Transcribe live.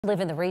Live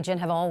in the region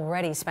have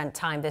already spent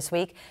time this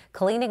week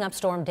cleaning up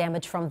storm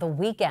damage from the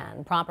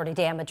weekend. Property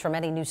damage from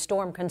any new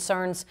storm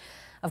concerns,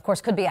 of course,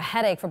 could be a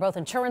headache for both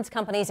insurance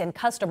companies and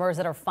customers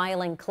that are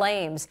filing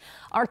claims.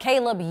 Our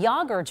Caleb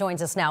Yager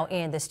joins us now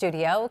in the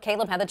studio.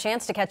 Caleb had the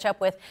chance to catch up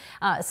with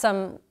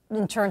some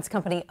insurance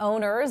company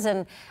owners,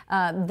 and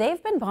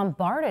they've been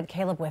bombarded,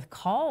 Caleb, with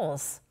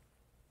calls.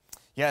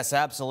 Yes,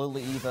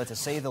 absolutely, Eva. To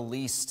say the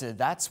least,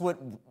 that's what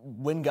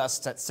wind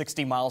gusts at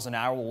 60 miles an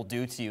hour will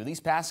do to you.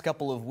 These past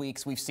couple of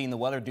weeks, we've seen the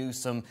weather do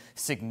some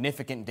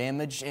significant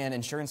damage, and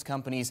insurance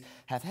companies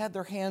have had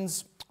their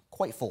hands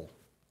quite full.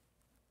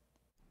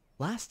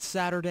 Last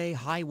Saturday,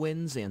 high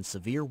winds and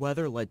severe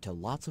weather led to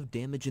lots of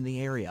damage in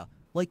the area,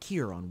 like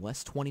here on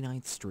West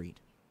 29th Street.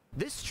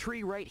 This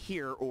tree right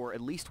here, or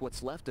at least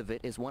what's left of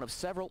it, is one of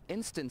several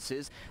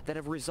instances that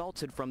have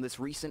resulted from this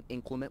recent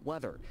inclement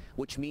weather,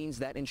 which means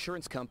that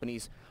insurance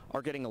companies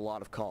are getting a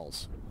lot of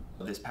calls.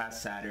 This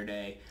past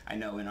Saturday, I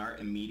know in our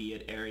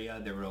immediate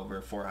area, there were over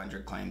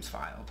 400 claims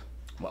filed.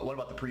 What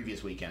about the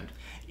previous weekend?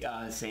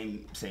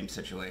 Same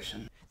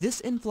situation.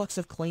 This influx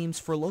of claims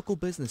for local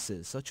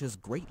businesses such as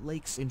Great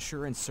Lakes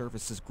Insurance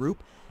Services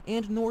Group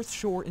and North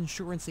Shore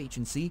Insurance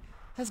Agency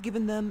has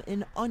given them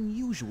an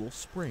unusual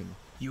spring.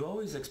 You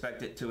always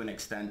expect it to an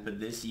extent, but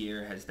this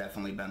year has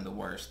definitely been the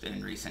worst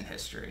in recent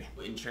history.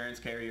 Insurance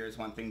carriers,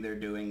 one thing they're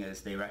doing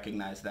is they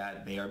recognize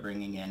that they are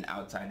bringing in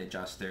outside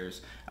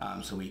adjusters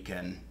so we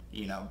can,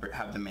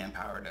 have the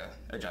manpower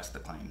to adjust the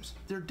claims.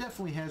 There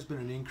definitely has been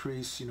an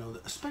increase,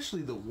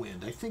 especially the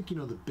wind. I think,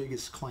 the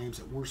biggest claims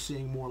that we're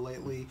seeing more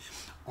lately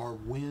are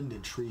wind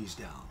and trees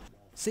down.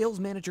 Sales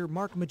manager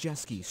Mark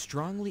Majeski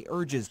strongly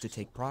urges to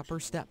take proper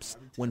steps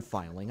when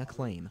filing a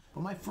claim.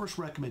 Well, my first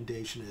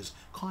recommendation is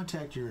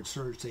contact your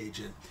insurance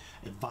agent,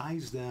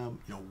 advise them,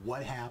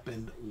 what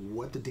happened,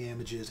 what the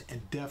damage is,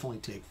 and definitely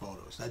take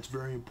photos. That's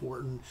very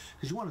important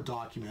because you want to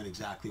document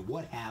exactly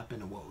what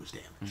happened and what was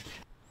damaged.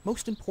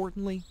 Most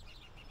importantly,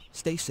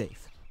 stay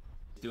safe.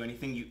 Do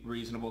anything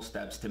reasonable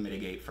steps to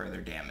mitigate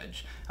further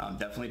damage.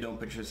 Definitely don't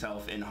put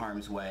yourself in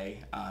harm's way.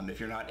 If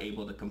you're not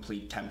able to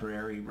complete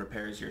temporary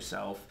repairs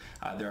yourself,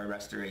 there are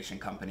restoration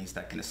companies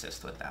that can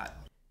assist with that.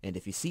 And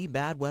if you see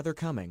bad weather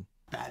coming,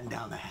 batten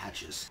down the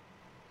hatches.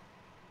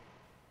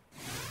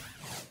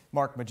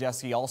 Mark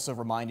Majeski also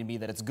reminded me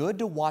that it's good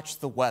to watch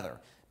the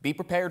weather. Be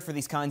prepared for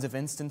these kinds of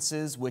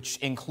instances, which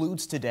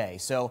includes today.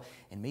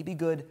 It may be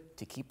good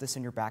to keep this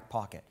in your back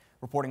pocket.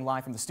 Reporting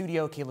live from the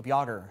studio, Caleb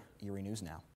Yager, Erie News Now.